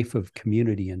the life of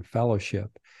community and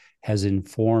fellowship, has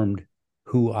informed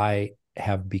who I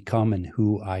have become and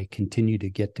who I continue to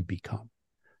get to become.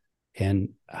 And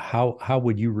how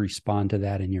would you respond to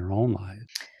that in your own life?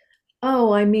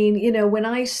 Oh, I mean, when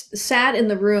I sat in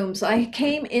the rooms, I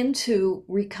came into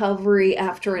recovery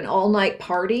after an all-night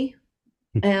party.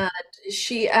 And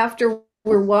after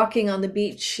we're walking on the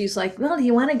beach, she's like, well, do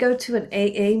you want to go to an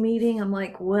AA meeting? I'm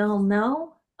like, well,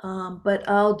 no, but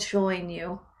I'll join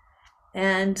you.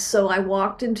 And so I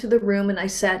walked into the room and I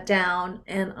sat down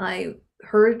and I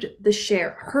heard the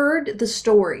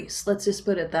stories. Let's just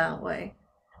put it that way.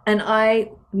 And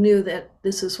I knew that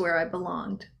this is where I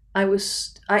belonged. And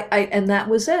that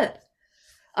was it.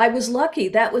 I was lucky.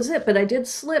 That was it. But I did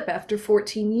slip after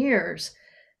 14 years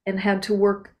and had to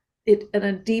work it in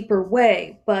a deeper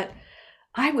way. But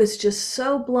I was just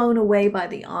so blown away by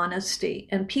the honesty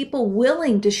and people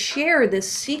willing to share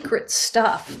this secret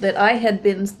stuff that I had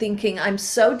been thinking I'm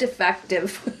so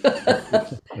defective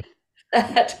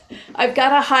that I've got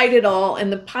to hide it all.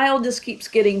 And the pile just keeps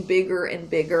getting bigger and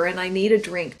bigger. And I need a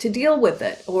drink to deal with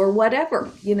it or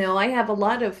whatever. I have a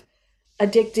lot of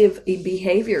addictive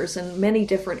behaviors in many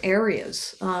different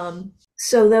areas.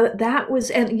 So that was,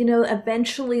 and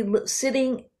eventually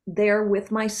sitting there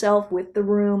with myself, with the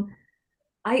room,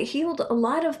 I healed a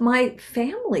lot of my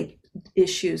family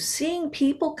issues. Seeing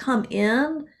people come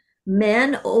in,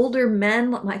 older men,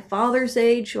 my father's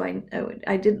age, who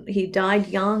I didn't, he died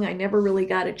young. I never really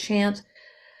got a chance.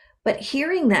 But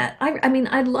hearing that, I mean,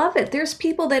 I love it. There's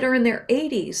people that are in their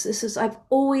 80s. I've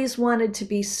always wanted to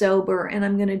be sober and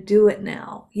I'm going to do it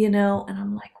now, and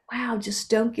I'm like, wow,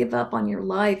 just don't give up on your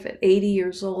life at 80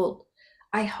 years old.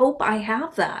 I hope I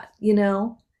have that,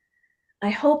 I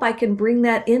hope I can bring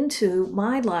that into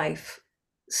my life,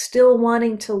 still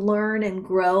wanting to learn and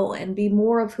grow and be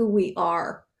more of who we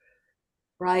are,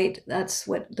 right? That's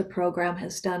what the program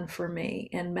has done for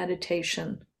me, and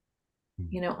meditation.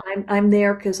 I'm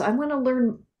there because I want to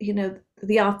learn,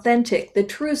 the authentic, the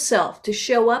true self, to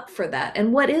show up for that.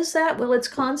 And what is that? Well, it's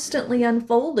constantly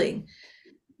unfolding.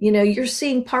 You're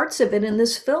seeing parts of it in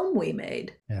this film we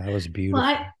made. Yeah, that was beautiful.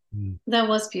 Well, that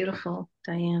was beautiful,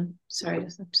 Diane. Sorry, I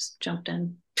just jumped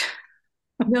in.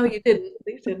 No, you didn't.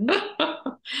 You didn't.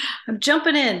 I'm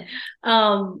jumping in.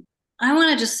 I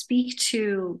want to just speak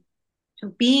to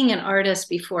being an artist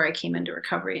before I came into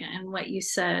recovery, and what you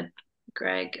said,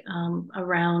 Greg,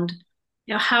 around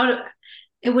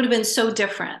it would have been so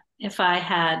different if I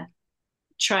had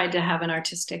tried to have an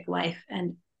artistic life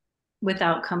and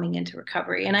without coming into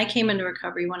recovery. And I came into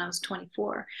recovery when I was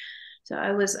 24. So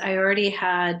I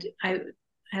had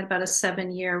about a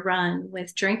 7-year run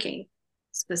with drinking,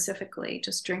 specifically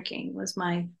just drinking was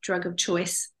my drug of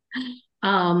choice.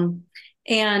 And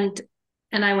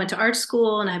I went to art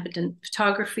school and I've been doing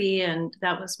photography, and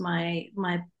that was my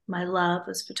love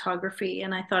was photography.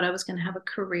 And I thought I was going to have a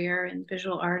career in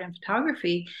visual art and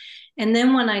photography. And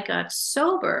then when I got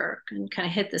sober and kind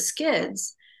of hit the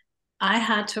skids, I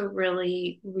had to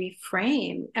really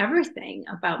reframe everything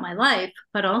about my life,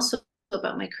 but also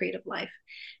about my creative life.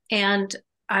 And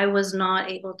I was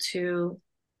not able to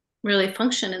really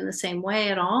function in the same way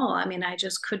at all. I mean, I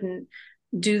just couldn't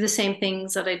do the same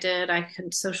things that I did. I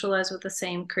couldn't socialize with the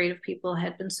same creative people I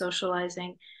had been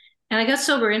socializing. And I got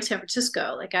sober in San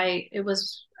Francisco. I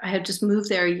had just moved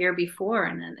there a year before,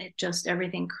 and then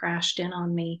everything crashed in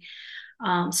on me.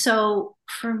 So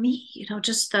for me,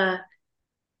 just the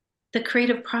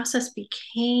creative process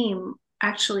became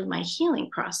actually my healing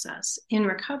process in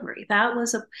recovery. That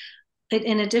was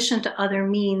in addition to other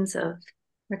means of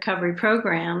recovery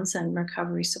programs and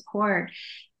recovery support,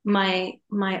 my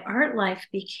art life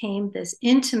became this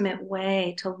intimate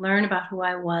way to learn about who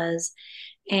I was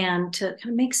and to kind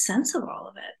of make sense of all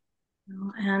of it.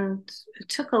 And it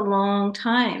took a long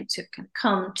time to kind of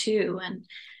come to and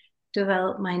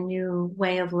develop my new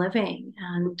way of living.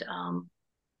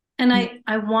 And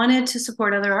I wanted to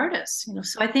support other artists,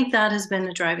 so I think that has been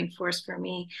the driving force for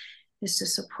me, is to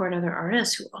support other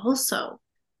artists who also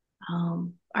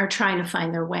are trying to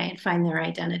find their way and find their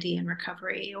identity in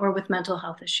recovery or with mental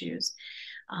health issues,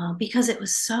 because it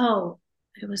was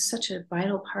such a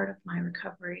vital part of my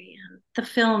recovery. And the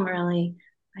film really,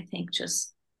 I think,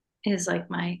 just is like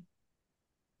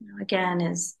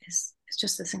is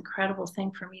just this incredible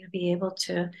thing for me to be able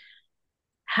to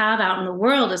have out in the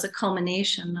world as a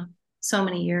culmination of so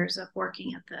many years of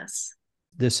working at this.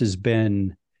 This has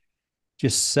been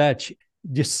just such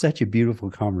a beautiful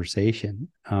conversation.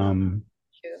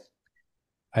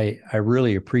 I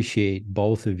really appreciate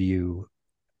both of you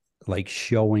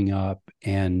showing up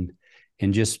and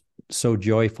just so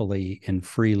joyfully and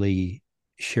freely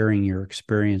sharing your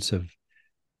experience of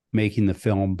making the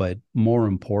film, but more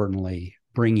importantly,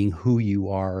 bringing who you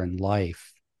are in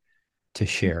life to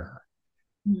share.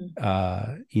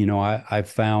 Mm-hmm. I've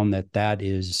found that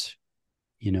is,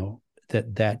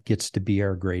 that gets to be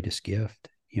our greatest gift.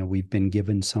 We've been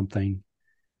given something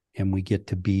and we get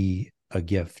to be a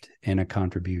gift and a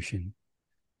contribution.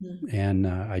 Mm-hmm. And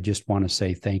I just want to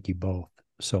say thank you both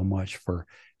so much for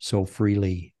so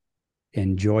freely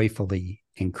and joyfully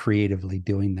and creatively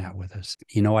doing that with us.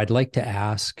 I'd like to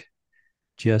ask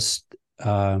just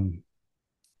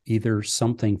either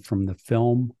something from the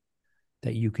film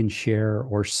that you can share,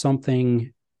 or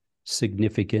something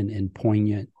significant and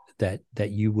poignant that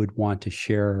you would want to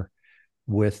share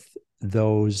with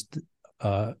those,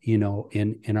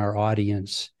 in our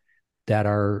audience that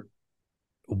are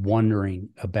wondering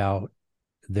about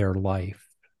their life,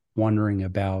 wondering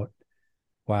about,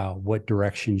 wow, what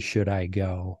direction should I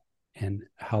go, and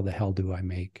how the hell do I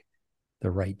make the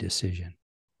right decision?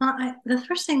 Well, the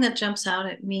first thing that jumps out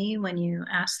at me when you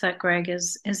ask that, Greg,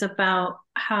 is about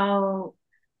how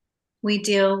we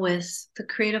deal with the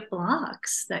creative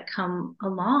blocks that come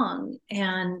along,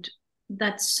 and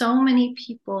that so many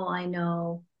people I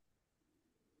know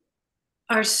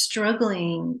are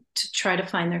struggling to try to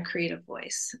find their creative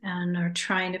voice and are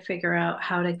trying to figure out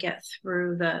how to get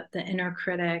through the inner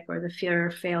critic or the fear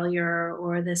of failure,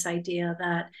 or this idea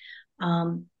that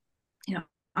I'm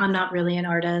not really an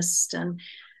artist. And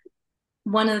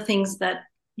one of the things that,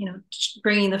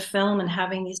 bringing the film and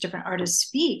having these different artists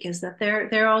speak is that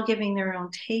they're all giving their own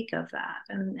take of that,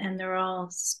 and they're all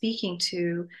speaking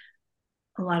to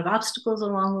a lot of obstacles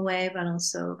along the way, but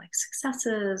also like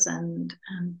successes, and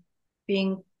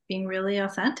being really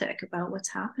authentic about what's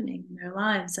happening in their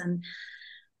lives. And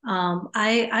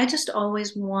I just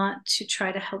always want to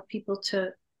try to help people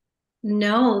to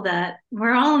know that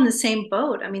we're all in the same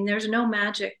boat. I mean, there's no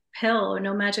magic pill or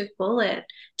no magic bullet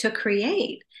to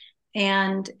create.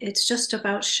 And it's just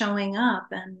about showing up,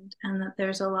 and that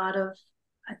there's a lot of,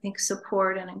 I think,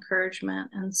 support and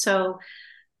encouragement. And so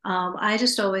I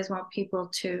just always want people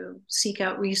to seek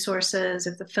out resources.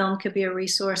 If the film could be a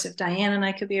resource, if Diane and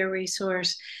I could be a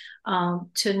resource,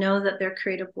 to know that their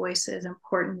creative voice is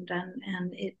important,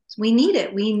 and we need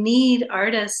it. We need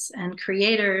artists and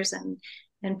creators and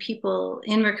people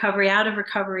in recovery, out of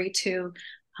recovery, to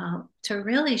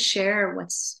really share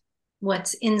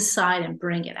what's inside and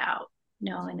bring it out,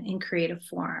 in creative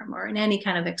form or in any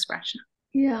kind of expression.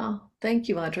 Yeah, thank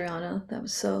you, Adriana. That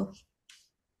was so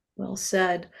well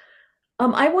said.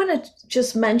 I want to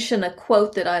just mention a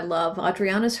quote that I love.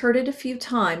 Adriana's heard it a few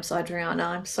times. Adriana,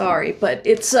 I'm sorry, but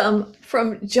it's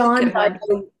from John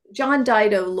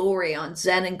Dido Laurie on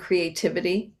Zen and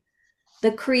creativity.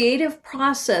 The creative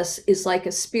process is like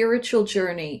a spiritual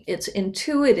journey. It's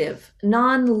intuitive,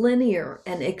 non-linear,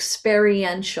 and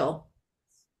experiential.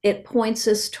 It points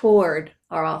us toward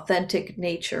our authentic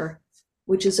nature,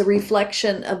 which is a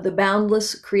reflection of the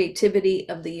boundless creativity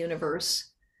of the universe.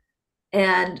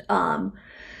 And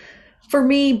for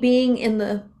me, being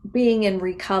in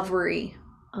recovery,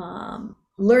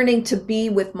 learning to be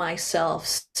with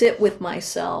myself, sit with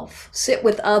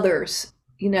others,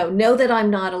 know that I'm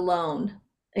not alone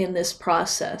in this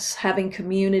process, having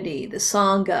community, the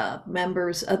Sangha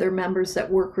members, other members that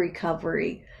work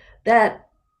recovery, that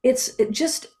it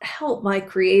just helped my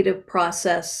creative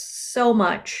process so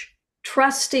much,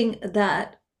 trusting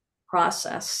that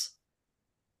process.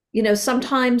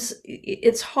 Sometimes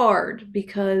it's hard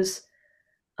because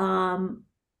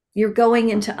you're going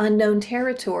into unknown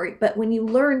territory, but when you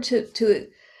learn to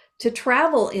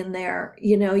travel in there,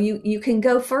 you can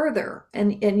go further,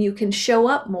 and you can show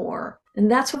up more. And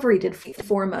that's what recovery did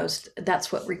foremost.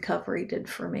 That's what recovery did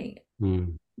for me.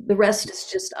 The rest is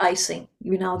just icing.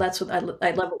 That's what I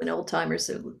love it when old timers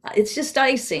say, it's just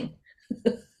icing.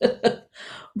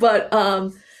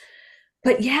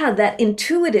 But yeah, that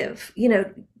intuitive,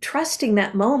 trusting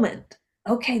that moment.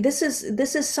 Okay, this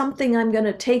is something I'm going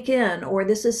to take in, or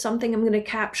this is something I'm going to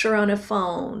capture on a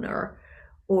phone, or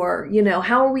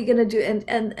how are we going to do,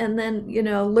 and then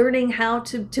learning how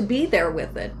to be there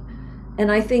with it. And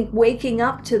I think waking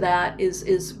up to that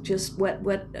is just what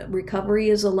recovery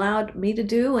has allowed me to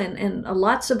do, and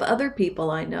lots of other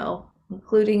people I know,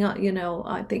 including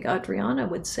I think Adriana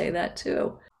would say that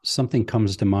too. Something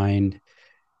comes to mind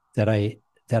that I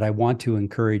want to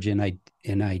encourage, and I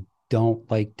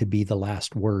don't like to be the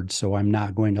last word, so I'm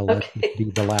not going to let it be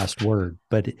the last word,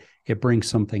 but it brings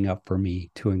something up for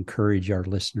me to encourage our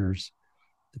listeners,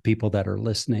 the people that are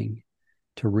listening,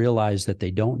 to realize that they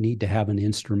don't need to have an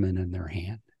instrument in their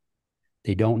hand.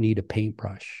 They don't need a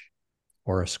paintbrush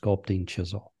or a sculpting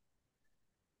chisel.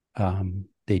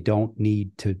 They don't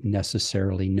need to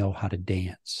necessarily know how to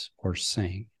dance or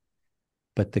sing,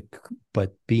 but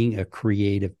being a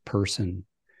creative person,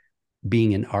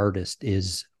 being an artist,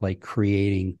 is like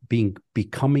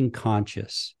becoming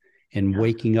conscious and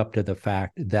waking up to the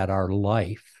fact that our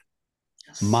life,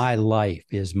 my life,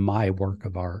 is my work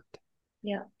of art.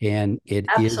 Yeah. And it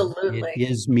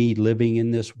is me living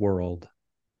in this world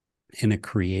in a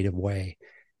creative way,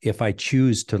 if I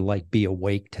choose to be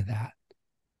awake to that.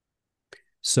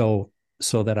 So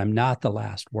that I'm not the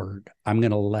last word. I'm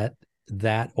going to let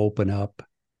that open up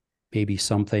maybe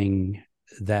something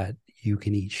that you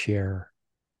can each share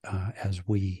as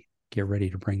we get ready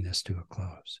to bring this to a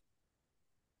close.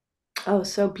 Oh,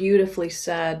 so beautifully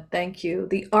said. Thank you.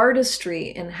 The artistry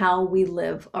in how we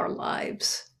live our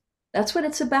lives. That's what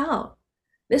it's about.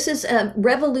 This is a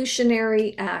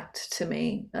revolutionary act to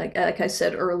me. Like I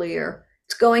said earlier,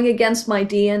 it's going against my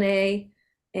DNA,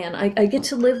 and I get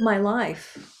to live my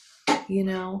life. You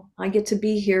know, I get to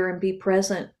be here and be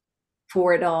present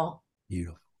for it all.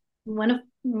 Beautiful.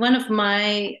 One of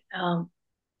my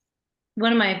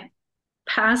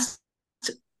past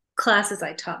classes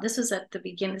I taught, this was at the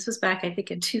beginning, this was back I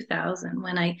think in 2000,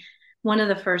 when one of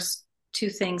the first two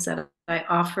things that I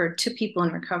offered to people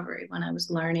in recovery when I was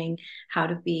learning how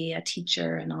to be a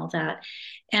teacher and all that,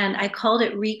 and I called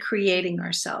it recreating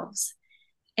ourselves,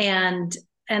 and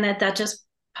that just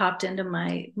popped into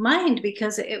my mind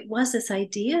because it was this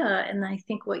idea, and I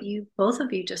think what both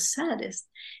of you just said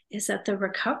is that the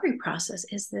recovery process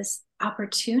is this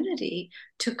opportunity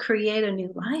to create a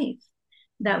new life,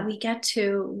 that we get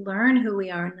to learn who we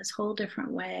are in this whole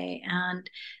different way,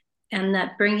 and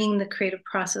that bringing the creative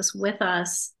process with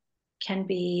us can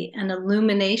be an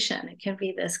illumination. It can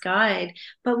be this guide,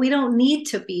 but we don't need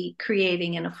to be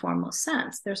creating in a formal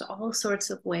sense. There's all sorts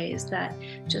of ways that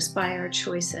just by our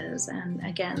choices, and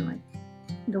again, like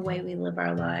the way we live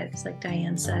our lives, like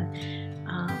Diane said,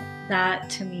 that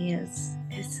to me is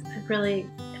really,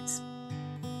 it's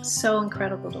so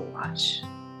incredible to watch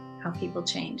how people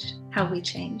change, how we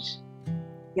change.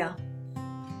 Yeah.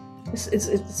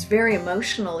 It's very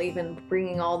emotional, even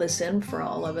bringing all this in for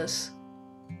all of us.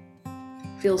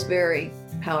 Feels very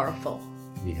powerful.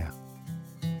 Yeah.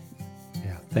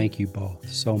 Thank you both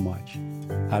so much.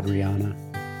 Adriana,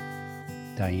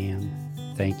 Diane,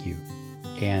 thank you.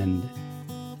 And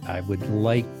I would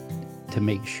like to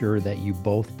make sure that you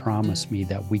both promise me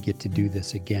that we get to do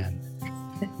this again.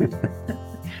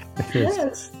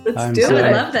 Yes, let's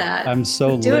I love that. I'm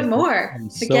so do it more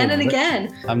again and again.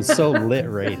 I'm so lit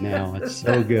right now. It's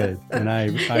so good, and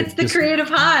it's the creative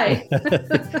high.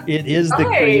 It is the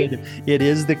creative. It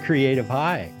is the creative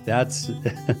high. That's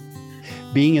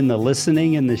being in the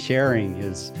listening and the sharing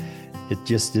is. It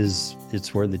just is.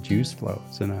 It's where the juice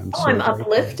flows, and I'm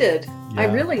uplifted. Yeah. I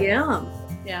really am.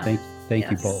 Yeah.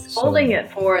 Thank you both. Holding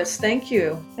it for us. Thank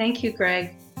you. Thank you,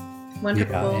 Greg.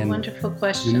 Wonderful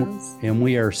questions. And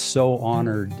we are so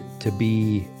honored to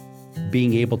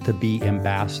being able to be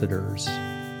ambassadors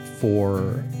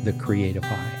for the creative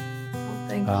high. Oh,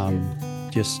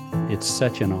 thank you. It's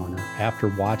such an honor. After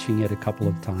watching it a couple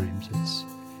of times,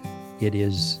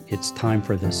 it's time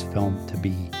for this film to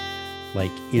be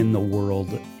like in the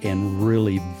world and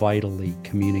really vitally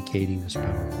communicating this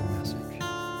powerful message.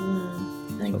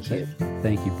 Thank you.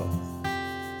 Thank you both.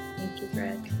 Thank you,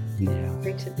 Greg. Yeah.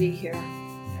 Great to be here.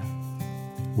 Yeah.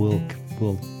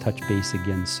 We'll touch base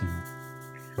again soon.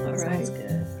 All right.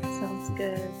 Sounds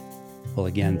good. Well,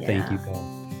 again, thank you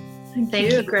both.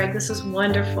 Thank you, Greg. This was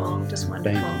wonderful. Just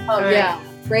wonderful. Yeah.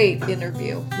 Great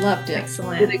interview. Loved it.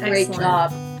 Excellent. Did a great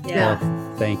job. Yeah.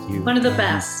 Well, thank you. One of the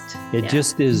best. It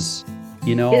just is,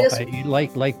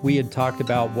 like we had talked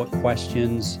about what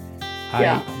questions. I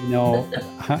have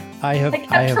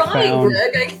found.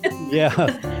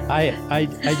 I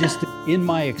just, in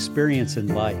my experience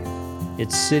in life,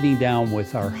 it's sitting down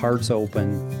with our hearts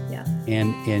open,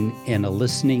 and a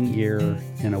listening ear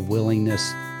and a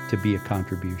willingness to be a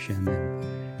contribution.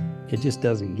 It just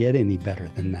doesn't get any better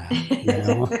than that.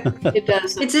 It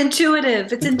does. It's intuitive,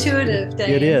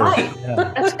 Diane. It is. Right. Yeah.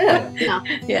 That's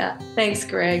it. Yeah. Thanks,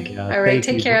 Greg. All right.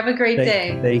 Take care. Have a great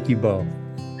day. Thank you both.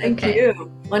 Thank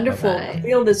you. Wonderful. Bye-bye. I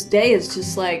feel this day is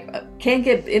just like, can't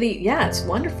get any, it's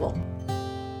wonderful.